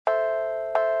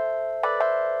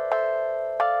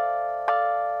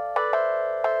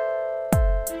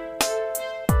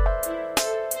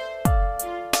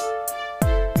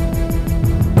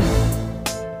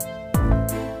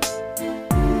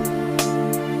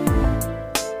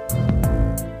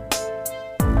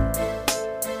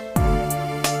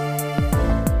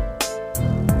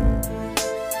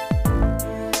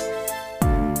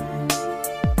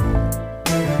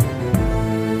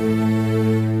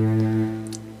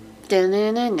You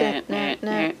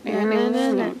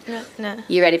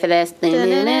ready for this? Oh,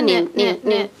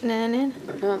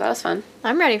 Oh, that was fun.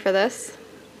 I'm ready for this.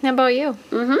 How about you?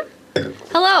 Mm-hmm.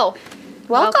 Hello.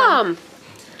 Welcome.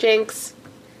 Jinx.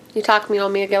 You talk me, owe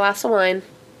me a glass of wine.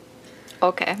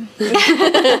 Okay.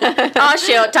 Oh,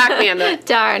 shoot. Talk me into it.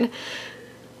 Darn.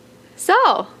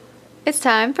 So, it's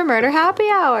time for Murder Happy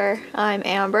Hour. I'm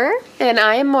Amber. And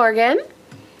I am Morgan.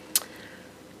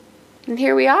 And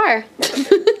here we are.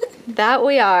 That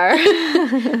we are.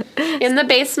 In the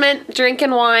basement,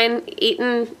 drinking wine,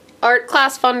 eating art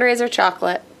class fundraiser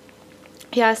chocolate.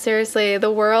 Yeah, seriously.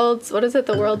 The world's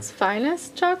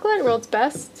finest chocolate? World's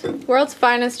best? World's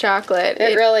finest chocolate.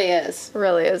 It really is.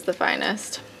 Really is the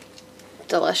finest.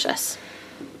 Delicious.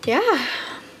 Yeah.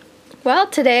 Well,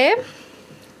 today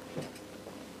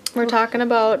we're talking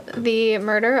about the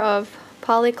murder of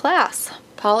Polly Klaas.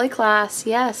 Polly Klaas,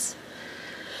 yes.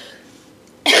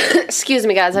 Excuse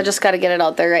me, guys. I just got to get it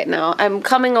out there right now. I'm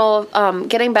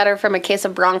getting better from a case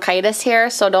of bronchitis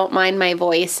here, so don't mind my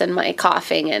voice and my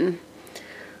coughing and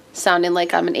sounding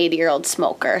like I'm an 80-year-old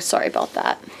smoker. Sorry about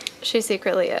that. She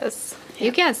secretly is. Yeah.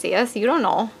 You can't see us. You don't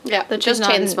know. Yeah, just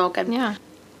chain smoking. Yeah.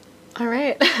 All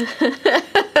right.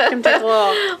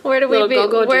 Where do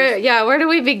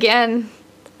we begin?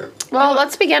 Well,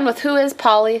 let's begin with who is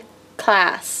Polly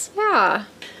Klaas. Yeah.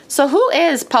 So who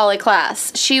is Polly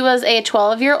Klaas? She was a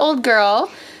 12-year-old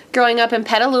girl growing up in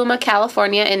Petaluma,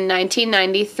 California in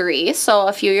 1993, so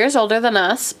a few years older than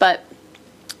us, but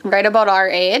right about our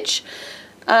age.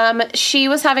 She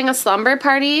was having a slumber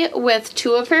party with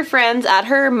two of her friends at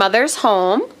her mother's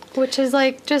home. Which is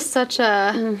like just such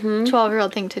a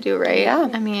 12-year-old thing to do, right? Yeah.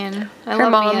 I mean, her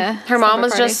mom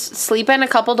was just sleeping a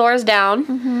couple doors down.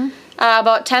 Mm-hmm.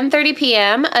 About 10:30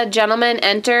 p.m., a gentleman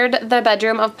entered the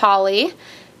bedroom of Polly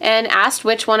and asked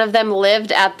which one of them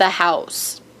lived at the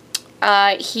house.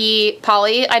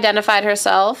 Polly identified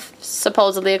herself,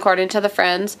 supposedly according to the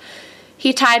friends.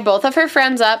 He tied both of her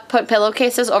friends up, put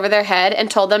pillowcases over their head, and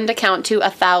told them to count to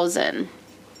 1,000.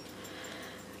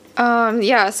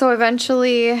 Yeah, so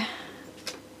eventually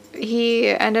he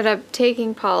ended up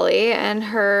taking Polly, and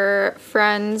her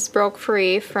friends broke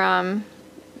free from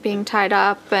being tied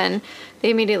up, and they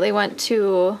immediately went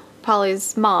to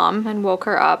Polly's mom and woke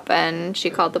her up, and she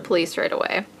called the police right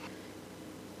away.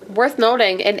 Worth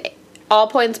noting, an All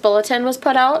Points bulletin was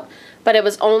put out, but it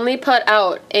was only put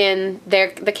out in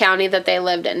the county that they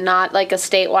lived in, not like a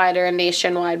statewide or a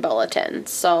nationwide bulletin.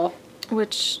 So,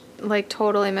 which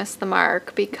totally missed the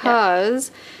mark, because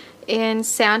in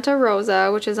Santa Rosa,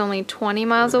 which is only 20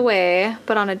 miles away,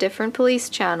 but on a different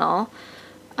police channel,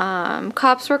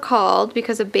 cops were called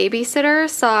because a babysitter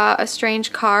saw a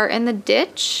strange car in the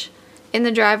ditch in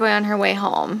the driveway on her way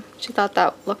home. She thought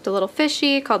that looked a little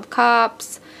fishy, called the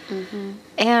cops. Mm-hmm.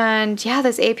 And yeah,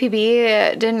 this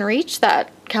APB didn't reach that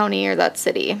county or that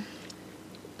city.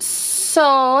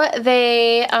 So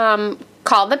they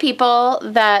called the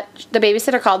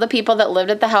babysitter called the people that lived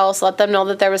at the house, let them know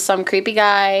that there was some creepy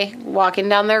guy walking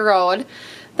down their road.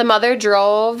 The mother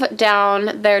drove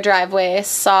down their driveway,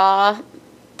 saw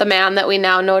the man that we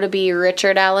now know to be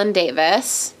Richard Allen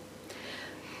Davis.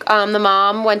 The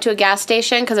mom went to a gas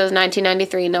station because it was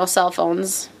 1993, no cell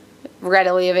phones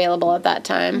readily available at that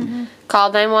time. Mm-hmm.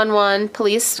 Called 911.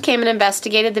 Police came and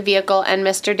investigated the vehicle and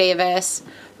Mr. Davis.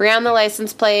 Ran the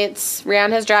license plates,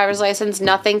 ran his driver's license.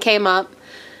 Nothing came up.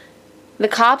 The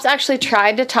cops actually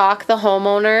tried to talk the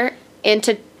homeowner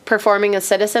into performing a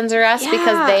citizen's arrest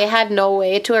because they had no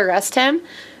way to arrest him.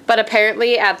 But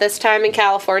apparently at this time in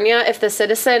California, if the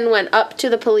citizen went up to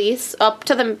the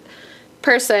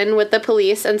person with the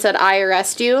police and said, "I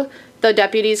arrest you," the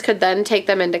deputies could then take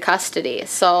them into custody.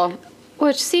 So,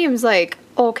 which seems like,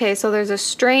 okay, so there's a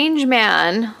strange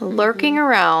man lurking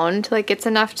around. It's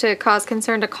enough to cause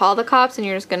concern to call the cops, and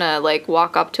you're just gonna,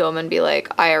 walk up to him and be like,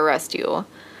 "I arrest you."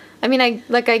 I mean, I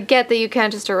get that you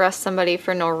can't just arrest somebody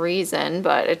for no reason,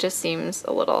 but it just seems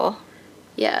a little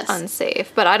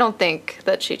unsafe. But I don't think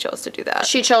that she chose to do that.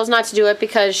 She chose not to do it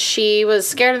because she was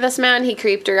scared of this man. He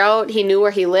creeped her out. He knew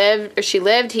where she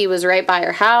lived. He was right by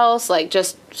her house.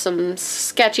 Just some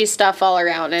sketchy stuff all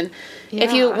around. And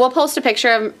we'll post a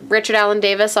picture of Richard Allen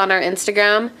Davis on our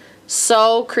Instagram.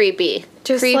 So creepy.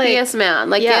 Just creepiest man.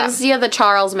 Gives you the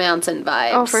Charles Manson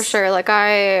vibes. Oh, for sure.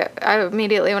 I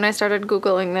immediately, when I started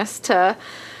Googling this to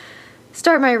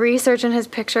start my research and his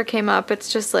picture came up, it's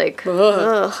just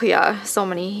ugh, yeah, so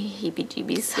many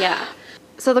heebie-jeebies. Yeah.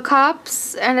 So the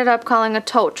cops ended up calling a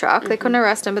tow truck. They couldn't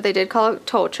arrest him, but they did call a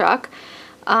tow truck.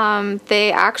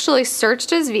 They actually searched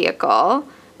his vehicle.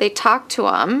 They talked to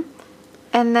him.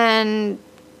 And then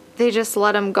they just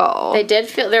let him go. They did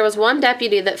there was one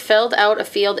deputy that filled out a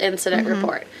field incident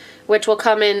report, which will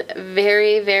come in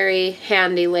very, very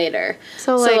handy later.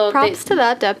 So like, props to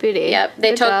that deputy. Yep.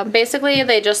 They basically,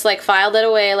 they just, like, filed it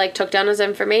away, like, took down his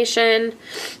information.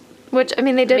 Which, I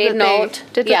mean, they did made note.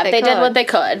 They did what they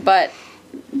could, but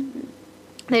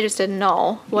they just didn't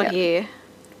know what he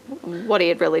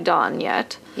had really done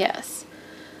yet. Yes.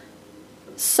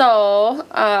 So,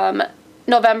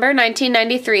 November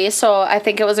 1993, so I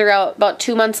think it was around about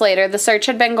 2 months later, the search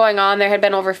had been going on. There had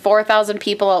been over 4,000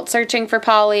 people out searching for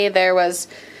Polly. There was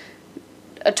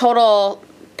a total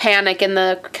panic in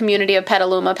the community of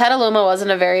Petaluma. Petaluma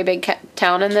wasn't a very big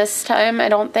town in this time, I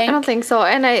don't think. I don't think so.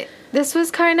 And this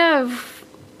was kind of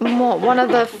one of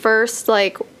the first,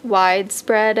 like,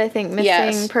 widespread, I think,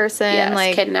 missing person,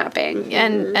 like, kidnapping,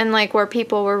 and like, where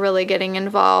people were really getting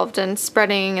involved and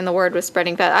spreading, and the word was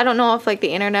spreading fast. I don't know if, like, the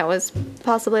internet was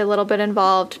possibly a little bit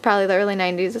involved. Probably the early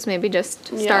 90s is maybe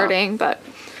just starting, but.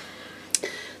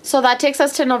 So that takes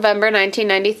us to November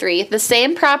 1993. The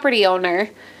same property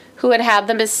owner who had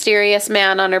the mysterious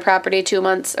man on her property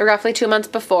roughly 2 months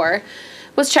before,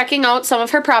 was checking out some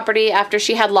of her property after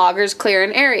she had loggers clear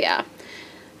an area.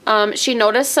 She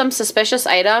noticed some suspicious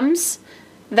items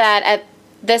that at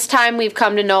this time we've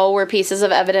come to know were pieces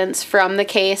of evidence from the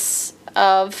case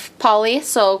of Polly.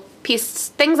 So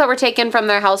things that were taken from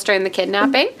their house during the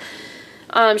kidnapping.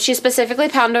 She specifically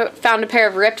found a pair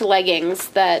of ripped leggings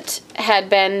that had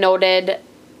been noted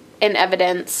in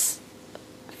evidence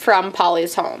from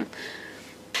Polly's home.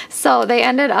 So they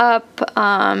ended up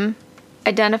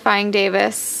identifying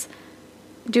Davis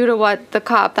due to what that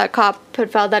cop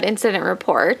had filed that incident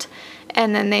report,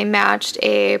 and then they matched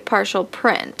a partial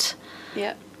print.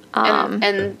 Yep.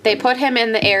 And they put him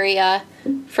in the area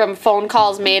from phone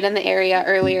calls made in the area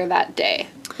earlier that day.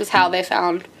 Was how they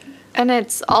found. And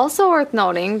it's also worth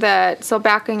noting that, so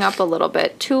backing up a little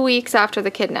bit, 2 weeks after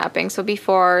the kidnapping, so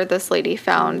before this lady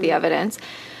found the evidence,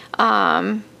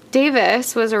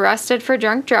 Davis was arrested for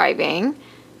drunk driving.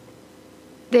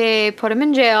 They put him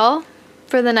in jail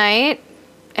for the night.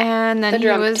 And then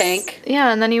tank.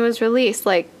 Yeah, and then he was released.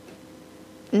 Like,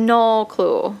 no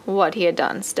clue what he had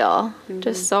done still.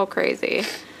 Just so crazy.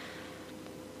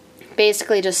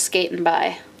 Basically just skating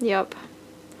by. Yep.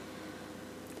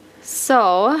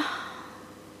 So,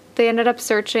 they ended up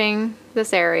searching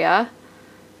this area.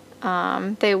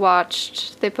 They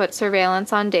put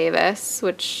surveillance on Davis,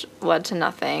 which led to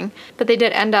nothing. But they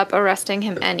did end up arresting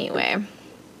him anyway.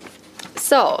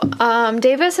 So,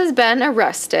 Davis has been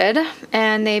arrested,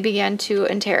 and they began to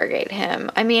interrogate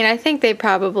him. I mean, I think they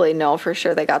probably know for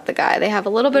sure they got the guy. They have a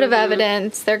little bit of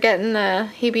evidence. They're getting the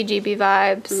heebie-jeebie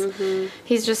vibes.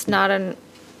 He's just not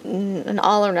an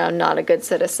all-around not a good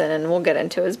citizen, and we'll get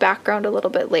into his background a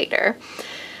little bit later.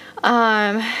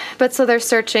 But so they're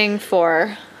searching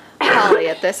for Polly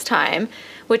at this time,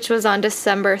 which was on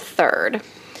December 3rd.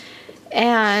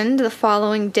 And the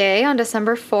following day, on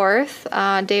December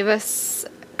 4th, Davis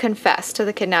confessed to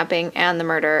the kidnapping and the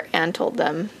murder and told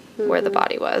them where the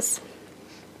body was.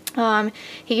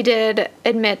 He did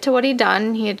admit to what he'd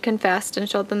done. He had confessed and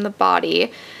showed them the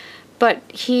body. But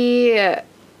he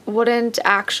wouldn't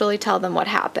actually tell them what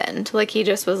happened. Like, he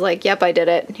just was like, yep, I did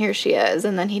it. Here she is.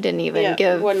 And then he didn't even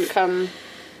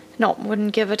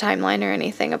wouldn't give a timeline or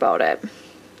anything about it.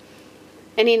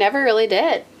 And he never really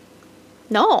did.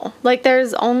 No, like,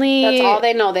 there's only... That's all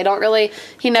they know.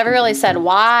 He never really said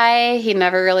why. He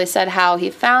never really said how he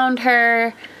found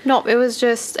her. No, it was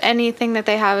just anything that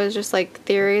they have is just, like,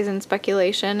 theories and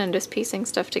speculation and just piecing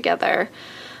stuff together.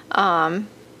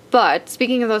 But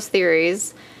speaking of those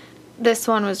theories, this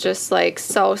one was just, like,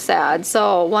 so sad.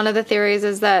 So one of the theories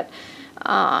is that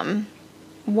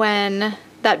when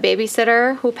that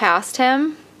babysitter who passed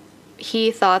him,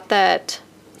 he thought that...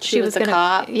 She was the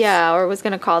cops? Yeah, or was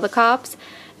going to call the cops.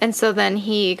 And so then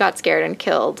he got scared and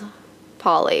killed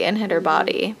Polly and hid her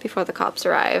body before the cops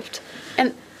arrived.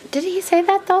 And did he say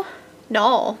that, though?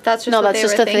 No, that's just what they were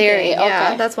thinking. a theory. Okay.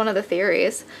 Yeah, that's one of the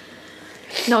theories.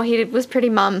 No, he was pretty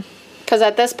mum. Because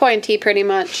at this point, he pretty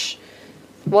much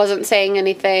wasn't saying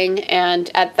anything.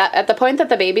 And at the point that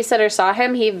the babysitter saw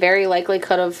him, he very likely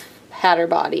could have had her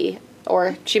body.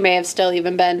 Or she may have still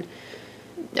even been...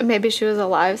 Maybe she was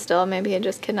alive still. Maybe he had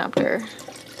just kidnapped her.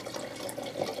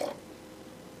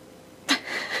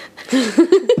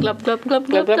 Glub, glub, glub,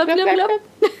 glub, glub, glub,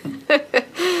 glub.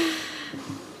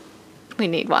 We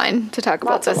need wine to talk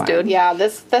about this, dude. Yeah,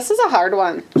 this is a hard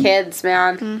one. Kids,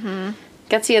 man.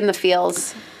 Gets you in the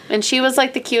feels. And she was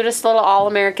like the cutest little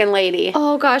all-American lady.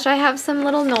 Oh, gosh, I have some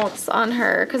little notes on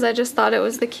her because I just thought it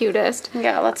was the cutest.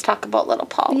 Yeah, let's talk about little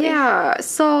Polly. Yeah,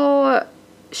 so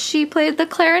she played the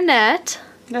clarinet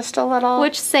Just a little.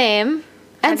 Which same.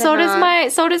 And did so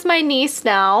does not. my niece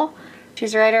now.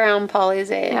 She's right around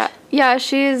Polly's age. Yeah. Yeah,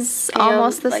 she's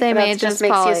almost the like, same that age just as makes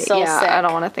you Polly. so Yeah, sick. I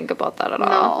don't want to think about that at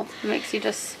all. No, it makes you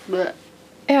just. Bleh.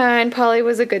 And Polly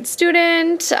was a good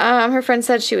student. Her friend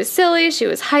said she was silly. She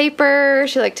was hyper.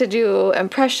 She liked to do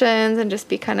impressions and just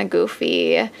be kind of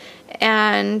goofy.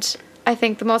 And I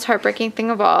think the most heartbreaking thing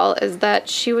of all is that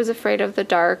she was afraid of the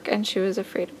dark and she was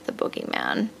afraid of the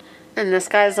boogeyman. And this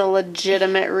guy's a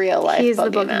legitimate real life He's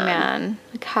boogeyman. the boogeyman.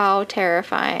 Like, how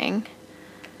terrifying.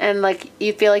 And, like,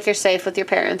 you feel like you're safe with your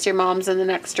parents. Your mom's in the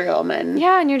next room. And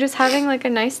Yeah, and you're just having, like, a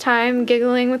nice time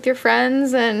giggling with your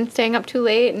friends and staying up too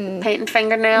late and painting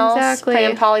fingernails. Exactly.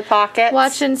 Playing Polly Pockets.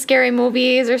 watching scary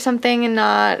movies or something and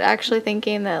not actually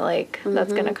thinking that, like,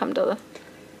 that's going to come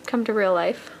to real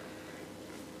life.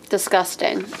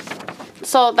 Disgusting.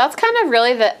 So that's kind of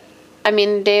really the... I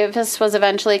mean, Davis was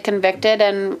eventually convicted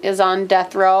and is on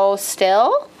death row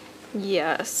still.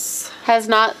 Yes. Has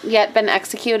not yet been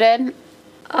executed.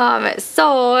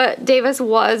 So Davis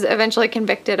was eventually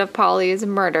convicted of Polly's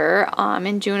murder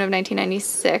in June of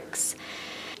 1996.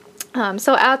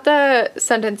 So at the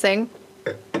sentencing,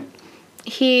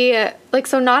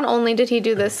 so not only did he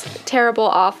do this terrible,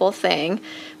 awful thing,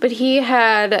 but he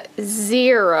had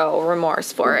zero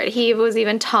remorse for it. He was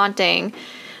even taunting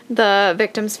the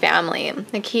victim's family.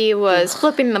 Like, he was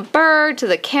flipping the bird to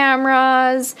the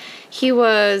cameras. He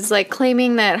was, like,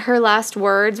 claiming that her last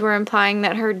words were implying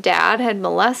that her dad had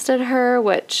molested her,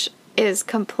 which is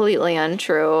completely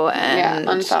untrue and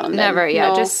unfounded. Never,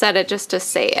 No. just said it just to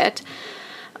say it.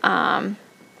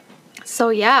 So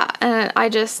yeah, and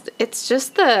it's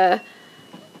just the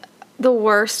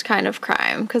worst kind of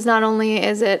crime, because not only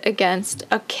is it against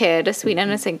a kid, a sweet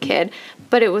innocent kid,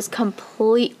 but it was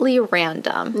completely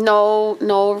random. No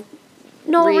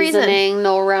reasoning,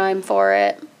 no rhyme for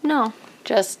it. No.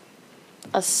 Just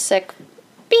a sick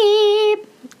beep.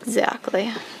 Exactly.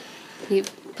 You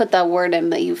put that word in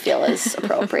that you feel is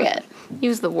appropriate.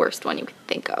 Use the worst one you could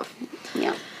think of.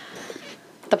 Yeah.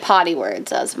 The potty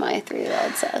words, as my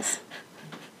 3-year-old says.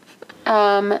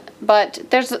 But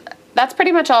that's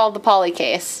pretty much all of the Polly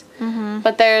case. Mm-hmm.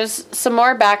 But there's some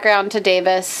more background to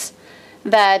Davis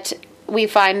that we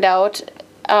find out.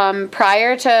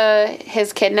 Prior to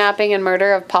his kidnapping and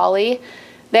murder of Polly,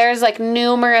 there's, like,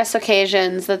 numerous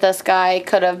occasions that this guy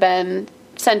could have been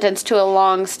sentenced to a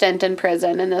long stint in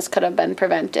prison, and this could have been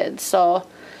prevented. So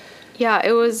yeah,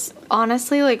 it was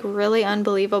honestly, like, really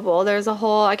unbelievable. There's a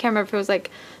whole, I can't remember if it was,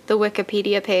 like, the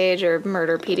Wikipedia page or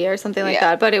Murderpedia or something like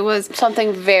that, but it was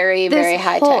something very, very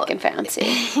high-tech and fancy.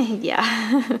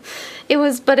 Yeah. It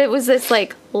was this,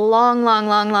 like, long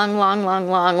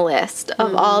list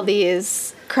of all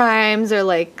these crimes, or,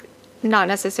 like, not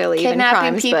necessarily Kidnapping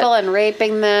even crimes, people and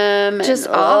raping them. just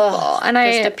and, awful. And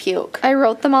just a puke. I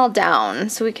wrote them all down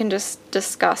so we can just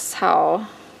discuss how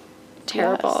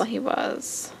terrible Yes. he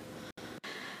was.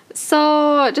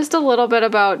 So, just a little bit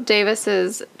about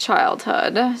Davis's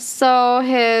childhood. So,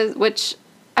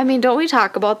 don't we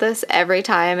talk about this every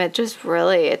time?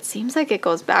 It seems like it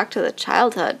goes back to the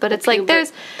childhood, but it's like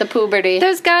there's the puberty.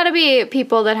 There's got to be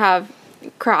people that have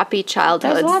crappy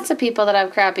childhoods. There's lots of people that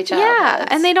have crappy childhoods. Yeah,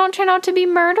 and they don't turn out to be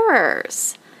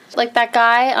murderers. Like that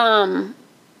guy,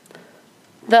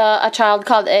 A Child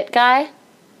Called It guy.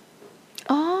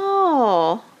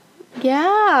 Oh, yeah.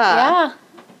 Yeah.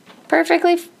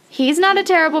 Perfectly He's not a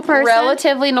terrible person.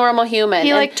 relatively normal human.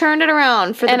 He, like, turned it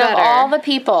around for the and better. of all the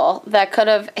people that could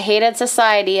have hated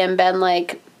society and been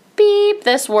like, beep,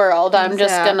 this world, I'm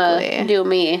just gonna Exactly. do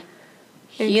me.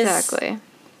 Exactly.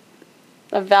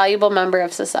 A valuable member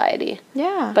of society.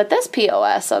 Yeah. But this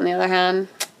POS, on the other hand,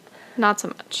 not so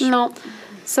much. nope.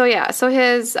 So, yeah. So,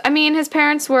 his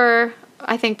parents were,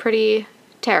 I think, pretty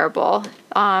terrible.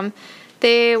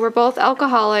 They were both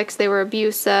alcoholics. They were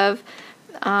abusive.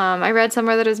 I read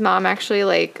somewhere that his mom actually,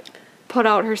 like, put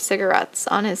out her cigarettes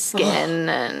on his skin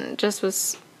and just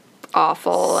was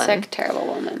awful. Sick, terrible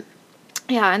woman.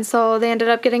 Yeah, and so they ended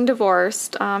up getting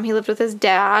divorced. He lived with his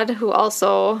dad, who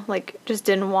also, like, just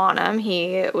didn't want him.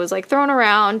 He was, like, thrown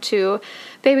around to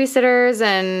babysitters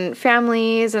and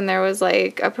families, and there was,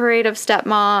 like, a parade of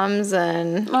stepmoms,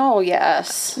 and Oh,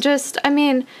 yes. just, I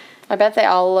bet they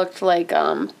all looked like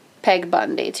Peg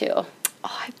Bundy, too. oh,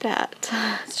 I bet.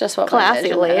 It's just what my Classy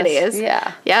vision ladies.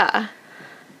 Yeah. Yeah.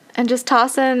 And just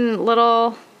tossing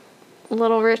little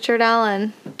Richard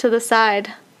Allen to the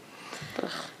side.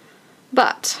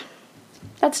 But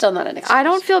That's still not an excuse. I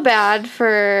don't feel bad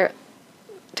for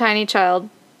Tiny Child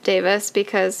Davis,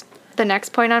 because the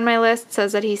next point on my list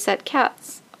says that he set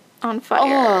cats on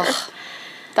fire. Ugh.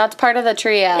 That's part of the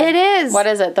triad. It is. What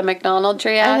is it? The McDonald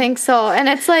triad? I think so. And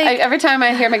it's like... Every time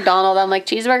I hear McDonald, I'm like,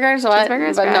 cheeseburgers? What?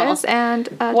 Cheeseburgers, but fries, no. and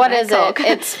What Diet is Coke.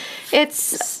 it?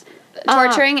 It's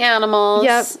Torturing animals.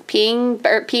 Yep.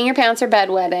 Peeing your pants or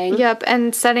bedwetting. Yep,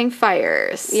 and setting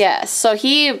fires. Yes. So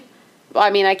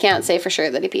I can't say for sure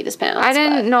that he peed his pants. I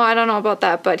don't know about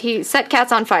that, but he set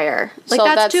cats on fire. Like, so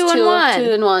that's two in one.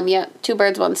 2 in 1, yeah. 2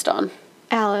 birds, 1 stone.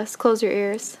 Alice, close your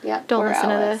ears. Yeah. Don't poor listen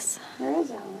to Alice. this. Where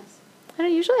is Alice? I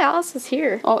don't, usually Alice is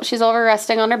here. Oh, she's over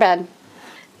resting on her bed.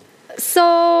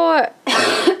 So,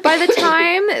 by the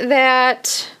time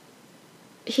that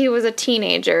he was a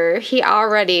teenager, he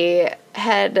already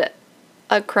had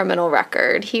a criminal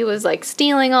record. He was, like,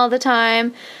 stealing all the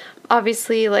time,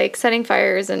 obviously, like, setting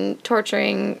fires and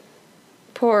torturing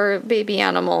poor baby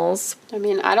animals. I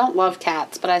mean, I don't love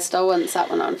cats, but I still wouldn't set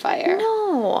one on fire.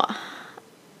 No.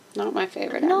 Not my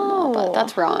favorite animal, but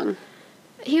that's wrong.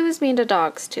 He was mean to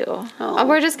dogs, too. Oh.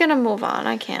 We're just going to move on.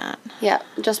 I can't. Yeah,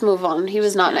 just move on. He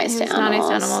was not nice to animals. Not nice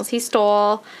to animals. He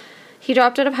stole. He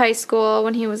dropped out of high school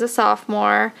when he was a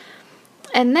sophomore.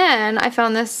 And then I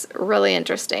found this really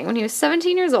interesting. When he was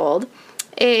 17 years old,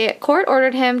 a court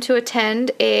ordered him to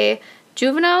attend a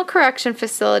juvenile correction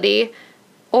facility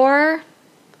or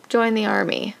join the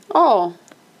army. Oh.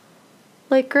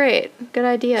 Like, great. Good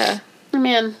idea. I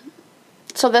mean,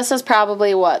 so this is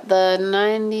probably what, the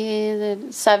 90s,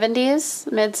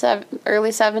 70s,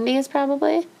 early 70s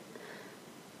probably?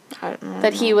 I don't know.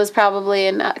 That he was probably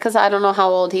in, because I don't know how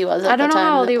old he was at the time. I don't know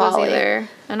how old he was Polly. either.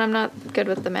 And I'm not good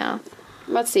with the math.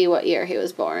 Let's see what year he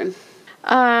was born.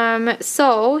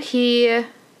 So he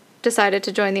decided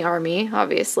to join the army,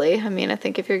 obviously. I mean, I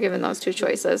think if you're given those two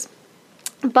choices.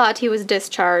 But he was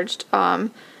discharged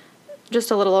just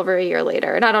a little over a year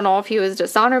later. And I don't know if he was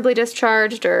dishonorably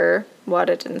discharged or what.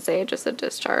 It didn't say, it just said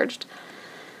discharged.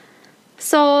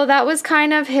 So that was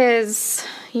kind of his,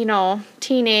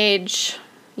 teenage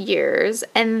years.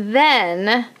 And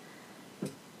then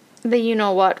the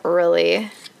you-know-what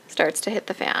really starts to hit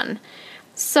the fan.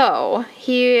 So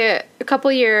a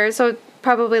couple years, so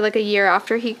probably like a year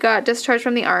after he got discharged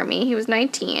from the army, he was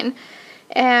 19,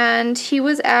 and he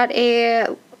was at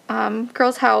a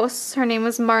girl's house. Her name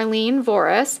was Marlene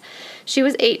Voris. She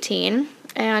was 18,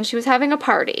 and she was having a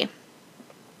party.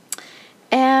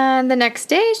 And the next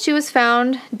day, she was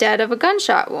found dead of a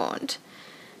gunshot wound.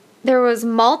 There was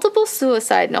multiple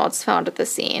suicide notes found at the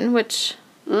scene, which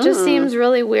just seems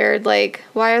really weird. Like,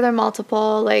 why are there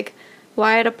multiple? Like,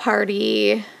 why at a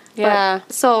party? Yeah.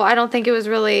 So I don't think it was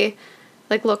really,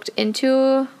 like, looked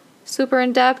into super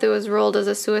in depth. It was ruled as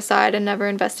a suicide and never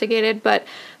investigated. But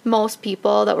most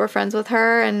people that were friends with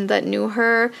her and that knew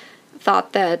her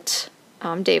thought that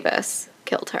Davis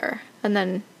killed her and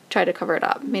then tried to cover it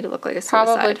up, made it look like a suicide.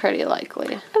 Probably pretty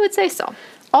likely. I would say so.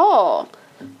 Oh,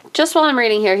 just while I'm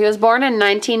reading here, he was born in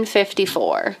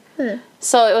 1954.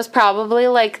 So it was probably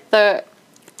like the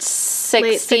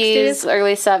 60s,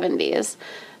 early 70s.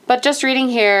 But just reading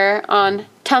here on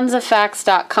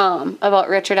tonsoffacts.com about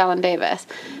Richard Allen Davis,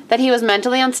 that he was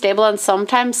mentally unstable and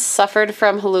sometimes suffered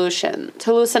from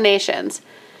hallucinations.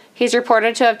 He's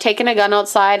reported to have taken a gun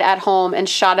outside at home and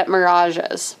shot at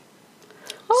mirages.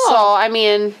 Oh. So, I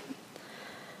mean...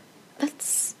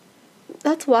 That's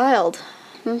wild.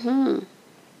 Mm-hmm.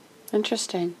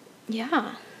 Interesting.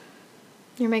 Yeah.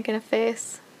 You're making a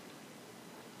face.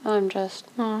 I'm just...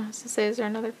 Oh, I was to say, is there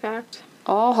another fact?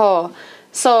 Oh,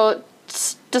 so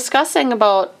discussing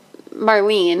about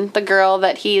Marlene, the girl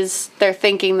that they're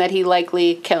thinking that he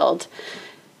likely killed.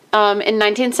 In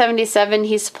 1977,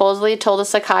 he supposedly told a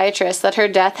psychiatrist that her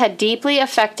death had deeply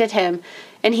affected him,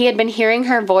 and he had been hearing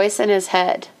her voice in his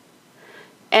head.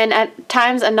 And at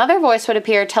times, another voice would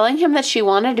appear telling him that she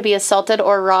wanted to be assaulted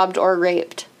or robbed or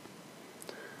raped.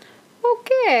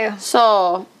 Okay.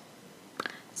 So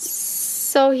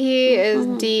he is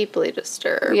deeply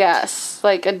disturbed. Yes,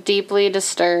 like a deeply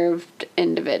disturbed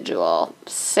individual.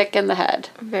 Sick in the head.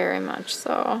 Very much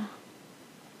so.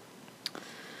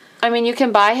 I mean, you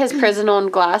can buy his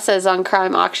prison-owned glasses on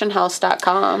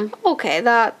crimeauctionhouse.com. Okay,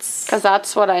 that's... Because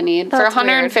that's what I need. For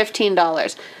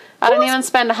 $115. I don't even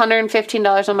spend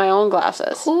 $115 on my own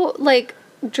glasses. Who, like,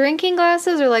 drinking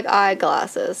glasses or, like,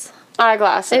 eyeglasses?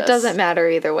 Eyeglasses. It doesn't matter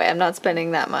either way. I'm not spending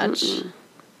that much.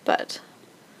 But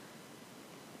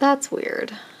that's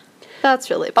weird.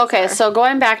 That's really bizarre. Okay, so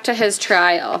going back to his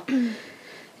trial.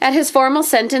 At his formal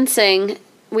sentencing,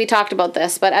 we talked about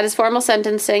this, but at his formal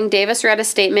sentencing, Davis read a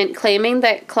statement claiming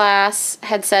that class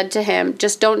had said to him,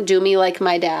 "Just don't do me like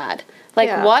my dad."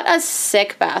 Like, what a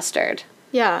sick bastard.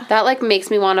 Yeah. That, like, makes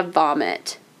me want to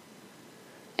vomit.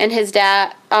 And his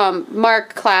dad,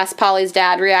 Mark Class, Polly's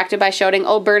dad, reacted by shouting,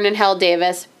 "Oh, burn in hell,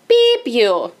 Davis. beep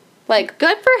you. Like,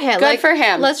 Good for him. Good for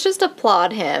him. Let's just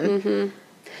applaud him.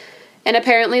 and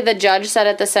apparently the judge said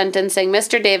at the sentencing,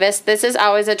 Mr. Davis, this is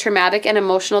always a traumatic and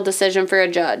emotional decision for a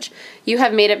judge. You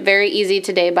have made it very easy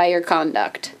today by your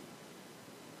conduct.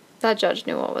 That judge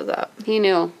knew what was up. He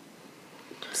knew.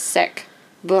 Sick.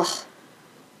 Ugh.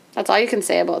 That's all you can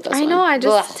say about this one. I know, I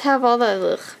just Ugh. have all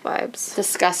the ugh vibes.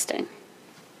 Disgusting.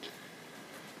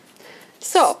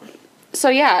 So,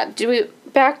 yeah, do we...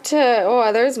 back to,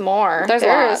 there's more. There's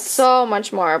There's lots. so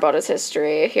much more about his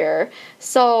history here.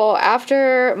 So,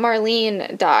 after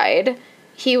Marlene died,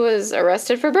 he was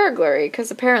arrested for burglary,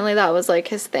 because apparently that was, like,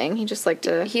 his thing. He just liked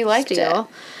to He liked steal.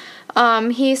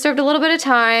 He served a little bit of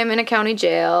time in a county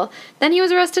jail. Then he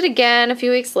was arrested again a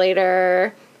few weeks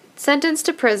later, sentenced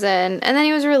to prison, and then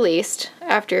he was released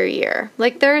after a year.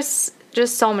 Like, there's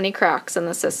just so many cracks in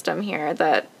the system here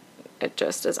that it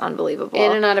just is unbelievable.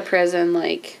 In and out of prison,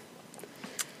 like...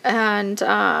 And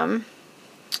some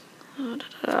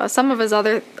of his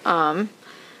other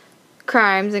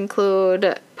crimes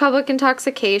include public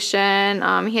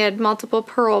intoxication. He had multiple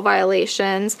parole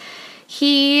violations.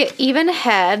 He even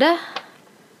had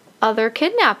other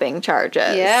kidnapping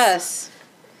charges. Yes.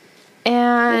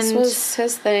 And This was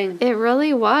his thing. it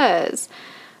really was.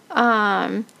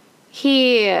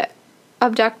 He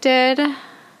abducted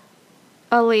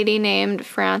a lady named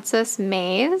Frances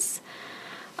Mays,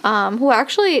 who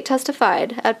actually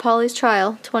testified at Polly's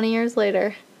trial 20 years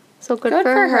later. So good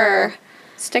for her.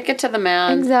 Stick it to the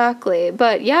man. Exactly.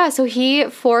 But yeah, so he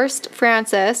forced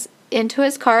Frances into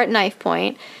his car at knife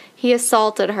point. He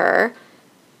assaulted her.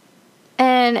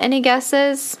 And any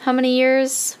guesses how many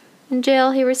years in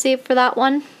jail he received for that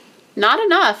one? Not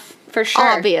enough, for sure.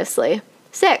 Obviously.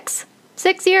 6.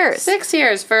 6 years. 6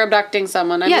 years for abducting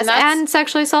someone. I Yes, mean, that's... and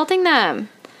sexually assaulting them.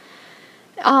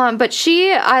 But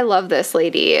I love this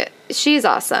lady. She's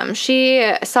awesome.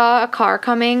 She saw a car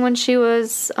coming when she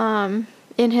was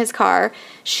in his car.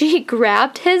 She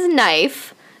grabbed his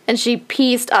knife and she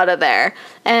pieced out of there.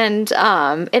 And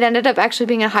it ended up actually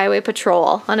being a highway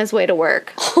patrol on his way to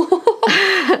work.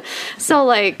 So,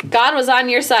 like... God was on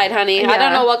your side, honey. I Yeah.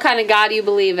 don't know what kind of God you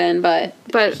believe in, but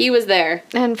he was there.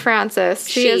 And Frances,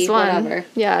 she is one. Whatever.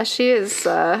 Yeah, she is...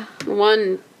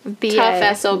 One BA.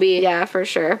 tough SOB. Yeah, for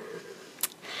sure.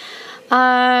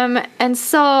 And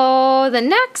so the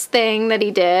next thing that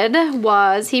he did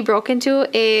was he broke into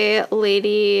a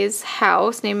lady's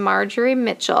house named Marjorie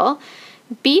Mitchell,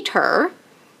 beat her.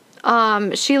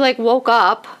 She like woke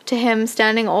up to him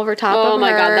standing over top of her. Oh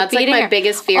my God, that's like beating my her.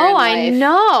 biggest fear in I life.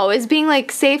 know. Is being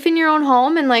like safe in your own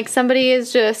home and like somebody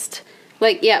is just...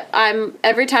 Like, yeah,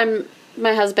 every time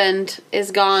my husband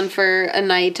is gone for a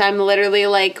night, I'm literally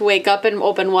like, wake up and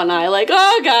open one eye, like,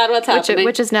 oh God, what's happening?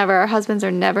 Which is never. Our husbands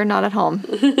are never not at home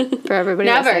for everybody.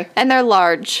 Never. Listening. And they're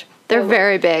large. They're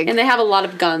very big. And they have a lot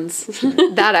of guns.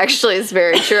 That actually is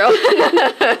very true.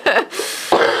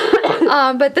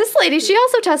 But this lady, she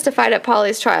also testified at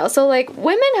Polly's trial. So, like,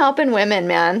 women helping women,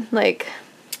 man. Like,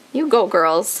 you go,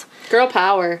 girls. Girl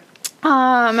power.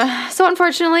 So,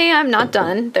 unfortunately, I'm not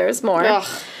done. There's more.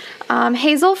 Ugh.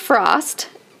 Hazel Frost,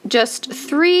 just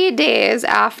 3 days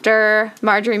after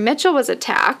Marjorie Mitchell was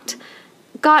attacked,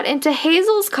 got into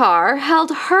Hazel's car,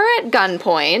 held her at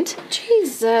gunpoint,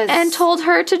 Jesus. and told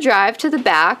her to drive to the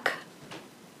back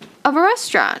of a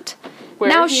restaurant. Where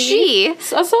now he she...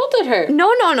 assaulted her.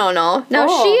 No. Now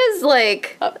Oh. she is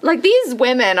like these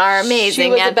women are amazing. She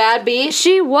was man. a bad bee?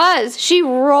 She was. She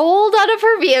rolled out of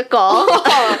her vehicle.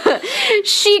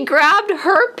 She grabbed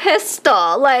her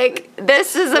pistol. Like,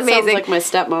 this is That amazing. sounds like my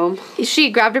stepmom. She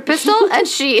grabbed her pistol and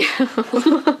she...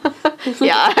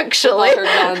 yeah, actually. All her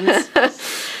guns.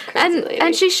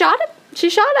 And she shot it. She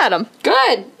shot at him.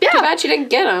 Good. Yeah. Too bad she didn't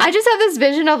get him. I just have this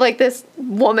vision of like this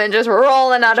woman just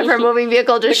rolling out of her moving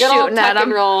vehicle, just The good old shooting at tuck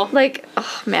and him. roll. Like,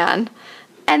 oh man.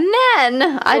 And then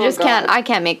I Oh, just God. I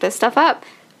can't make this stuff up.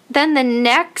 Then the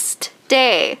next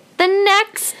day,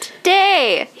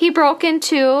 he broke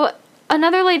into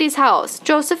another lady's house,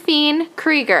 Josephine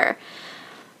Krieger.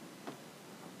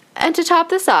 And to top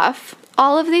this off,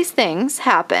 all of these things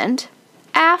happened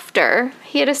after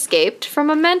he had escaped from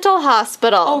a mental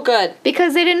hospital. Oh, good.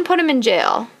 Because they didn't put him in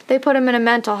jail. They put him in a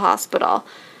mental hospital.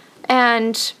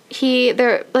 And he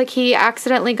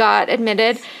accidentally got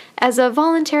admitted as a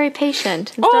voluntary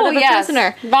patient instead of a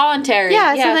prisoner. Voluntary.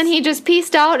 Yeah, yes. so then he just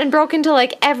pieced out and broke into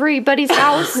like everybody's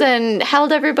house and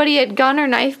held everybody at gun or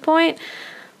knife point.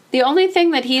 The only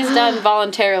thing that he's done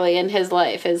voluntarily in his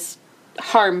life is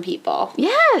harm people.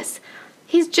 Yes.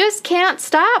 He just can't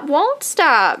stop, won't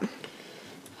stop.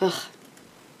 Ugh.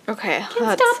 Okay.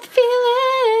 Can't stop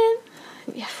feeling.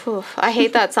 Yeah, oof, I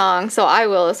hate that song, so I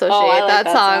will associate I like that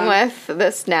that song song. with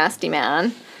this nasty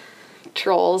man.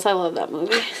 Trolls. I love that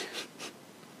movie.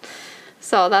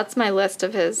 So that's my list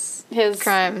of his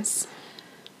crimes.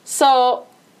 So,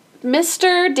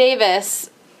 Mr. Davis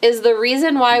is the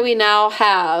reason why we now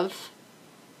have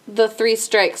the 3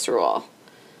 strikes rule.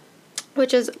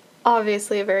 Which is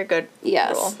obviously a very good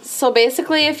Yes. rule. So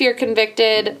basically, if you're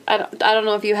convicted, I don't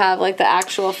know if you have like the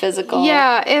actual physical.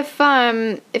 Yeah,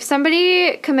 if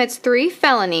somebody commits 3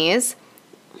 felonies,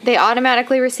 they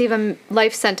automatically receive a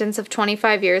life sentence of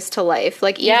 25 years to life.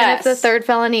 Like even if the Yes. 3rd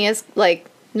felony is like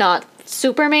not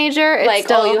super major, it's Like,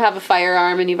 still you have a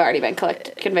firearm and you've already been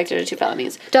convicted of 2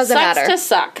 felonies. Doesn't Sucks matter. to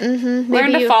suck. Mm-hmm. Learn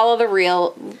Maybe to you- follow the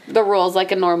rules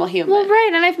like a normal human. Well, right,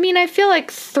 and I feel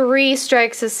like 3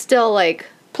 strikes is still like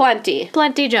Plenty.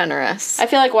 generous. I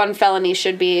feel like 1 felony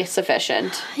should be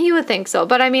sufficient. You would think so,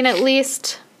 but I mean, at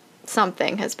least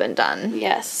something has been done.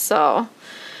 Yes. So,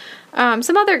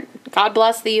 some other. God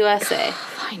bless the USA.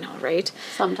 I know, right?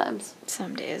 Sometimes.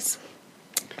 Some days.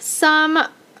 Some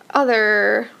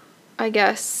other, I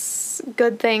guess,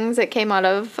 good things that came out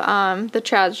of the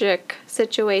tragic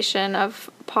situation of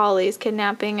Polly's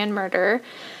kidnapping and murder.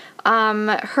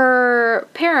 Her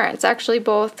parents actually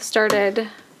both started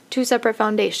 2 separate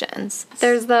foundations.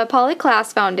 There's the Polly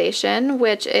Klaas Foundation,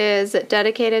 which is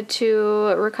dedicated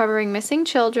to recovering missing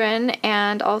children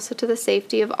and also to the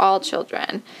safety of all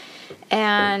children.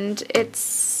 And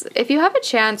it's, if you have a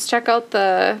chance, check out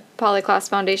the Polly Klaas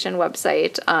Foundation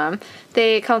website.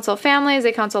 They counsel families,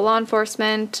 they counsel law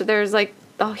enforcement. There's like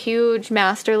a huge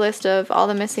master list of all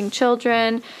the missing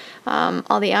children.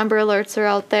 All the Amber Alerts are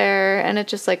out there, and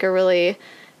it's just like a really,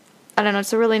 I don't know,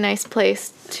 it's a really nice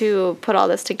place to put all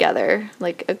this together,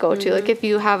 like a go-to. Like if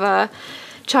you have a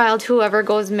child who ever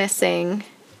goes missing,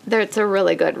 it's a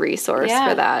really good resource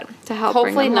for that to help bring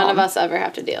Hopefully them none home. of us ever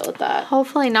have to deal with that.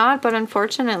 Hopefully not, but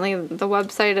unfortunately the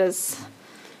website is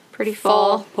pretty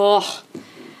full. Ugh.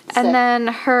 And Sick.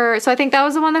 then so I think that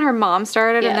was the one that her mom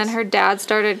started, and Yes. then her dad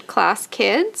started Class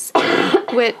Kids,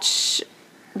 which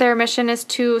their mission is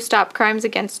to stop crimes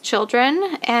against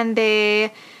children, and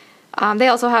they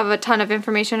also have a ton of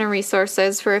information and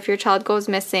resources for if your child goes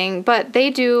missing. But they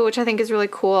do, which I think is really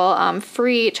cool,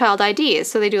 free child IDs.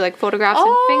 So they do like photographs and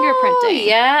fingerprinting.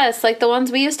 Yes, like the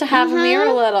ones we used to have when we were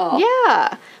little.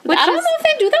 Yeah. Which I don't is know if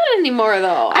they do that anymore,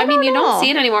 though. I mean, don't you know. don't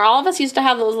see it anymore. All of us used to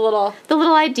have those little the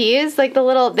little IDs, like the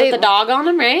little with the dog on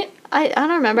them, right? I don't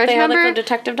remember. I They just had remember like the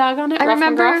detective dog on it. I Ruff and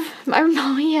remember. Gruff. I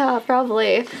know. Yeah,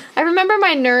 probably. I remember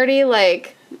my nerdy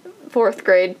like 4th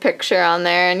grade picture on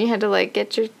there, and you had to like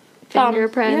get your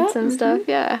fingerprints yeah, and stuff.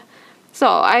 Yeah. So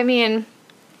I mean,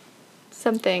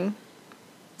 something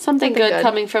Something Something good good.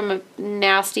 coming from a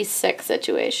nasty, sick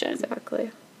situation.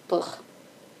 exactly. Ugh.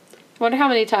 I wonder how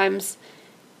many times.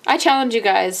 I challenge you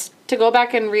guys to go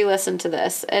back and re-listen to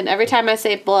this, and every time I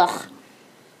say "blech,"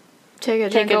 Take a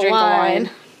take drink a drink of wine.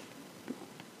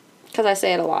 because I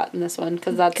say it a lot in this one.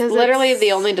 Because that's 'Cause literally it's-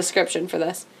 the only description for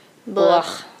this. Blech.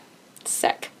 Blech.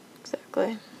 Sick.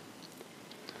 Exactly.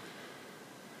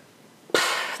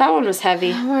 That one was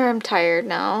heavy. Where I'm tired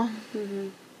now.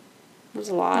 It was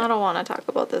a I lot. don't want to talk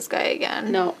about this guy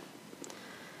again. No.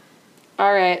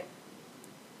 All right.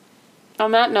 On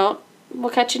that note,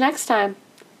 we'll catch you next time.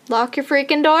 Lock your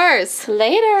freaking doors.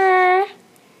 Later.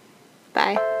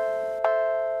 Bye.